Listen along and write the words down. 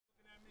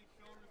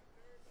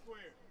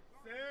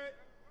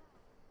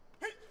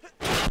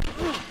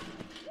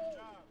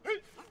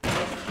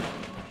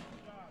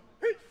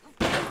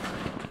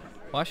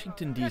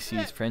Washington,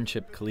 D.C.'s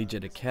Friendship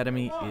Collegiate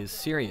Academy is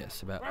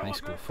serious about high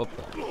school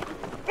football.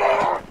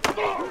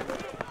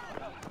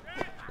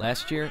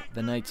 Last year,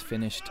 the Knights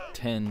finished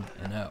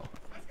 10-0.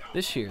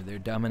 This year, they're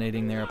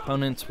dominating their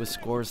opponents with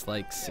scores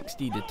like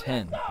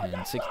 60-10 and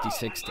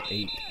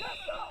 66-8.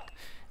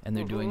 And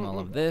they're doing all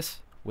of this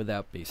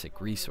without basic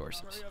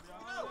resources.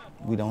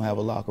 We don't have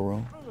a locker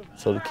room,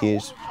 so the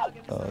kids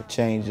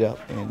change up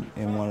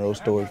in one of those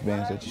storage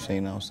bins that you've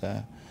seen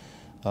outside.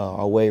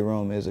 Our weight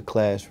room is a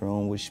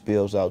classroom which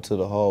spills out to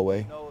the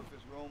hallway.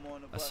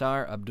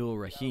 Asar Abdul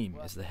Rahim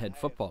is the head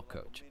football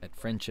coach at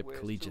Friendship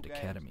Collegiate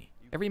Academy.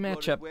 Every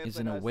matchup is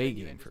an away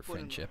game for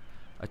Friendship,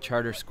 a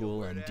charter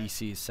school on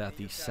D.C.'s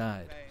southeast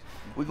side.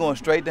 We're going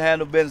straight to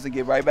handle business and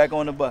get right back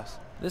on the bus.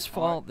 This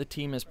fall, the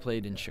team has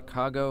played in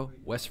Chicago,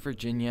 West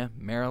Virginia,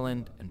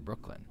 Maryland, and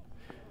Brooklyn.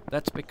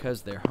 That's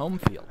because their home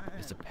field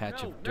is a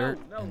patch of dirt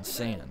and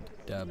sand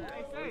dubbed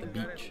the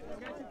beach.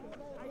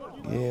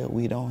 Yeah,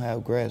 we don't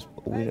have grass.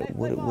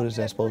 What is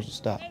that supposed to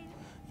stop?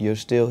 You're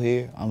still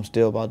here. I'm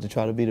still about to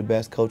try to be the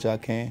best coach I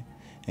can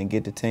and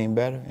get the team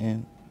better,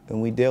 and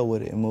we deal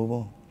with it and move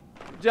on.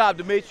 Good job,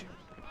 Dimitri.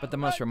 But the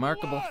most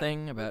remarkable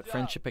thing about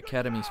Friendship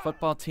Academy's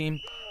football team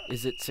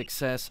is its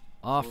success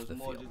off the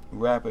field.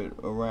 Wrap it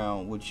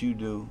around what you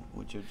do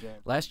with your jam.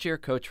 Last year,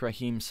 Coach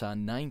Rahim saw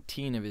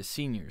 19 of his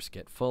seniors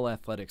get full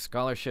athletic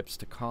scholarships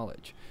to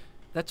college.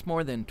 That's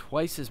more than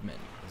twice as many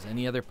as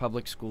any other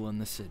public school in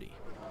the city.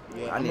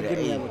 Yeah, I need to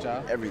aid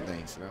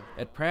everything, so.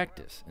 At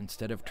practice,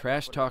 instead of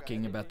trash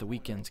talking about the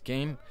weekend's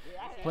game,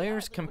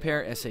 players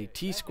compare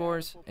SAT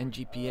scores and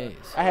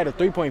GPAs. I had a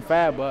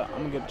 3.5, but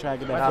I'm going to try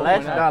to get that.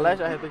 Last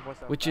year I had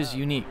 3.7. Which is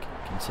unique,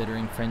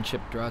 considering Friendship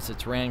draws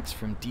its ranks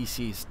from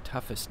D.C.'s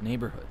toughest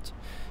neighborhoods,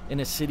 in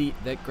a city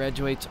that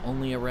graduates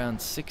only around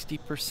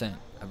 60%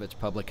 of its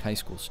public high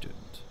school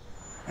students.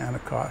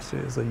 Anacostia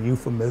is a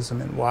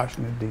euphemism in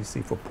Washington,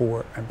 D.C. for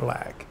poor and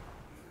black.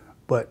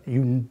 But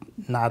you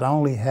not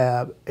only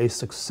have a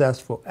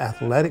successful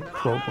athletic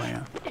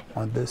program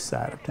on this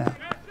side of town,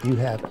 you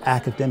have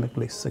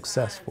academically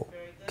successful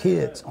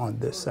kids on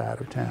this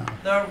side of town.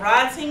 The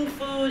rotting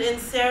food in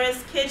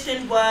Sarah's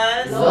kitchen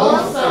was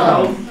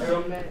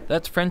awesome.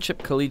 That's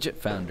Friendship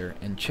Collegiate founder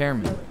and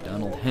chairman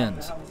Donald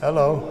Hens.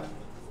 Hello.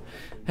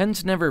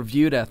 Hens never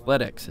viewed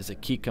athletics as a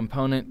key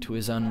component to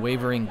his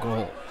unwavering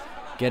goal,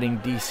 getting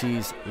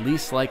D.C.'s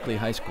least likely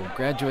high school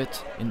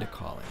graduates into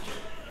college.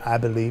 I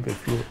believe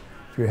if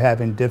you're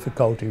having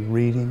difficulty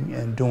reading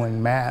and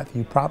doing math,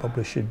 you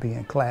probably should be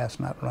in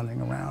class, not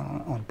running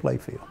around on a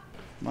playfield.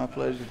 My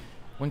pleasure.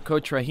 When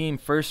Coach Rahim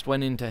first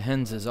went into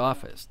Hens'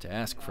 office to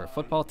ask for a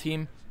football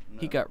team,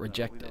 he got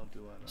rejected.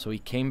 So he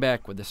came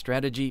back with a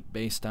strategy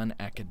based on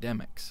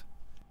academics.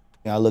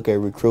 I look at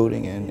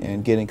recruiting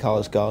and getting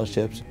college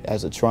scholarships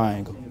as a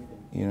triangle,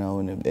 you know,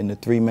 and the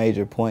three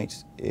major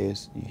points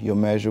is your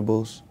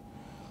measurables,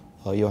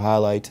 your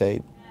highlight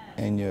tape,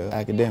 and your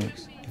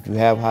academics. If you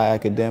have high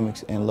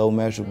academics and low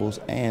measurables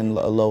and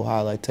a low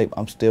highlight tape,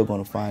 I'm still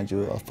going to find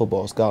you a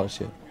football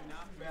scholarship.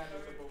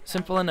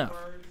 Simple enough,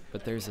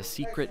 but there's a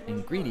secret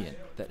ingredient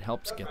that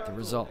helps get the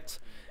results.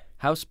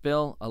 House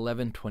Bill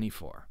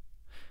 1124.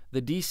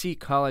 The D.C.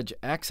 College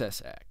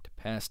Access Act,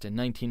 passed in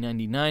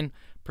 1999,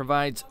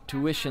 provides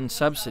tuition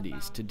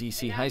subsidies to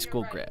D.C. high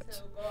school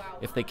grads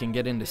if they can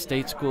get into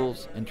state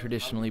schools and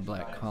traditionally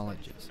black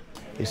colleges.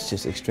 It's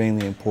just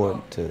extremely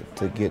important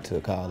to get to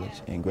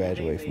college and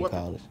graduate from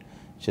college,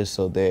 just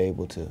so they're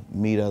able to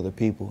meet other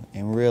people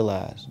and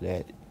realize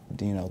that,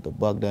 you know, the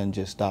buck doesn't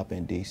just stop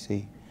in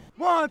D.C.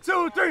 1,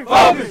 2, 3,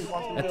 focus!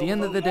 At the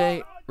end of the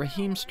day,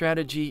 Rahim's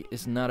strategy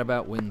is not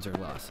about wins or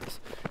losses.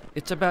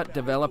 It's about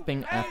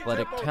developing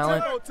athletic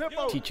talent,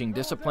 teaching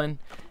discipline,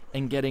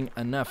 and getting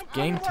enough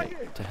game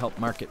tape to help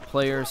market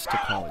players to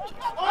colleges.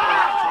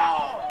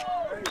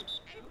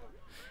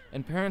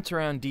 And parents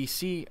around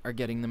D.C. are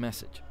getting the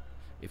message.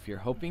 If you're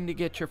hoping to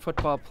get your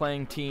football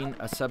playing team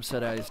a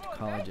subsidized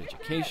college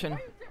education,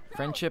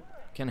 Friendship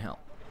can help.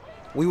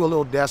 We were a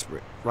little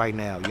desperate right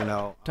now, you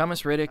know.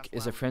 Thomas Riddick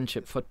is a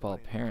Friendship football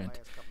parent.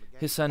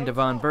 His son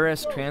Devon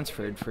Burris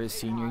transferred for his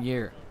senior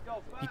year.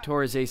 He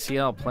tore his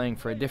ACL playing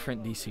for a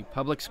different D.C.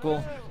 public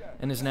school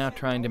and is now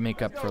trying to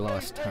make up for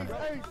lost time.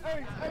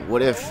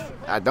 What if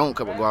I don't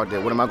go out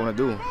there? What am I going to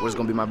do? What's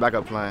going to be my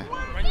backup plan?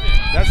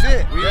 That's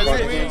it.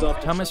 That's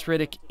it. Thomas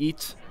Riddick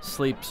eats,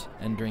 sleeps,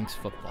 and drinks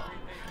football.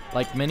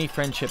 Like many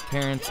Friendship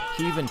parents,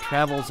 he even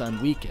travels on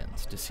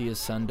weekends to see his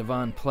son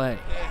Devon play.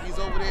 He's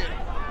over there.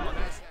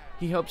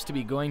 He hopes to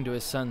be going to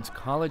his son's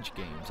college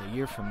games a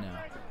year from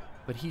now,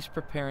 but he's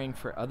preparing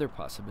for other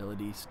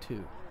possibilities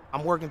too.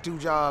 I'm working 2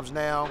 jobs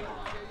now.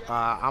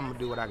 I'm going to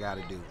do what I got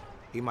to do.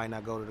 He might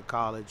not go to the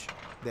college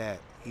that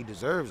he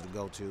deserves to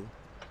go to,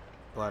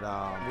 but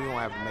we don't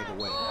have to make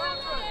a way.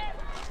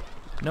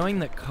 Knowing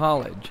that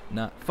college,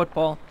 not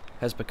football,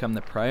 has become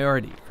the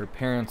priority for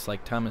parents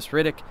like Thomas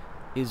Riddick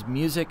is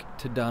music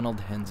to Donald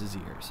Hens'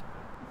 ears.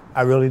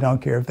 I really don't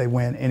care if they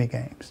win any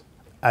games.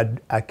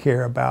 I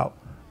care about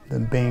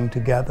them being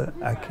together.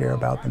 I care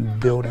about them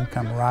building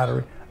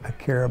camaraderie. I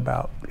care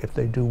about if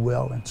they do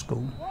well in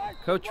school.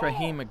 Coach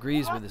Raheem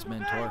agrees with his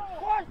mentor.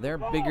 There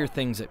are bigger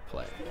things at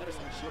play.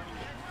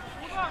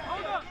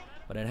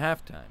 But at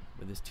halftime,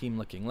 with his team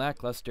looking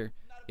lackluster,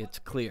 it's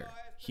clear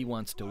he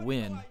wants to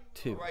win,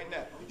 too. Right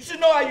now. You should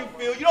know how you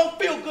feel. You don't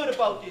feel good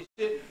about this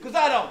shit, because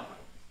I don't.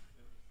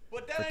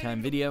 For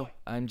Time Video,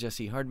 I'm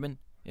Jesse Hardman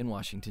in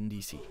Washington,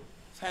 D.C.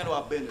 Let's handle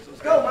our business.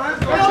 Let's go,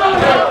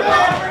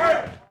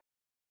 man.